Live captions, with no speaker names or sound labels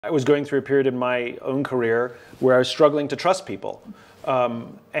I was going through a period in my own career where I was struggling to trust people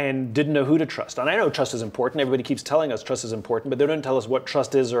and didn't know who to trust. And I know trust is important. Everybody keeps telling us trust is important, but they don't tell us what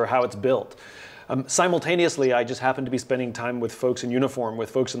trust is or how it's built. Simultaneously, I just happened to be spending time with folks in uniform,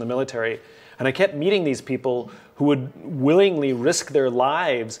 with folks in the military, and I kept meeting these people who would willingly risk their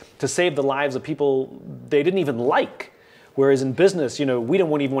lives to save the lives of people they didn't even like. Whereas in business, we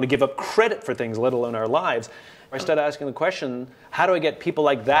don't even want to give up credit for things, let alone our lives. I started asking the question, how do I get people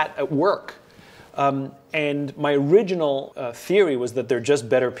like that at work? And my original theory was that they're just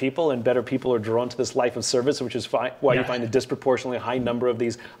better people, and better people are drawn to this life of service, which is why you find a disproportionately high number of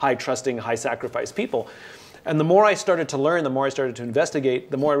these high-trusting, high-sacrifice people. And the more I started to learn, the more I started to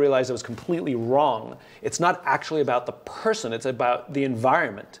investigate, the more I realized I was completely wrong. It's not actually about the person, it's about the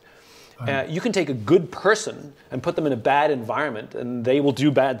environment. You can take a good person and put them in a bad environment and they will do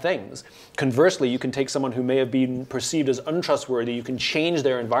bad things. Conversely, you can take someone who may have been perceived as untrustworthy, you can change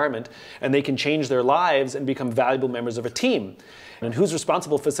their environment and they can change their lives and become valuable members of a team. And who's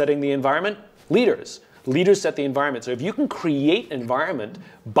responsible for setting the environment? Leaders. Leaders set the environment. So if you can create environment,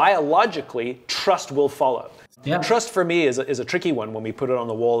 biologically, trust will follow. Yeah. Trust for me is a tricky one when we put it on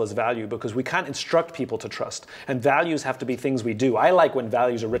the wall as value, because we can't instruct people to trust. And values have to be things we do. I like when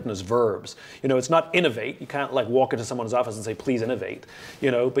values are written as verbs. It's not innovate. You can't walk into someone's office and say, please innovate.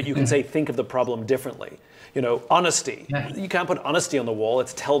 But you can say, think of the problem differently. Honesty. Yeah. You can't put honesty on the wall.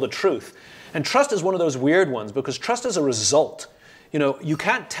 It's tell the truth. And trust is one of those weird ones, because trust is a result. You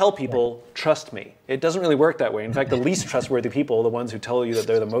can't tell people, trust me. It doesn't really work that way. In fact, the least trustworthy people are the ones who tell you that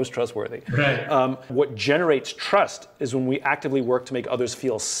they're the most trustworthy. Right. What generates trust is when we actively work to make others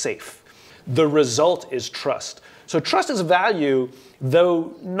feel safe. The result is trust. So trust is a value,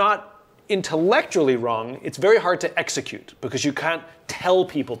 though not intellectually wrong. It's very hard to execute because you can't tell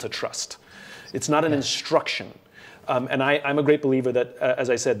people to trust. It's not an instruction. And I'm a great believer that, as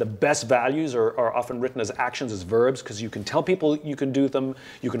I said, the best values are often written as actions, as verbs, because you can tell people you can do them,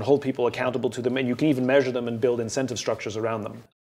 you can hold people accountable to them, and you can even measure them and build incentive structures around them.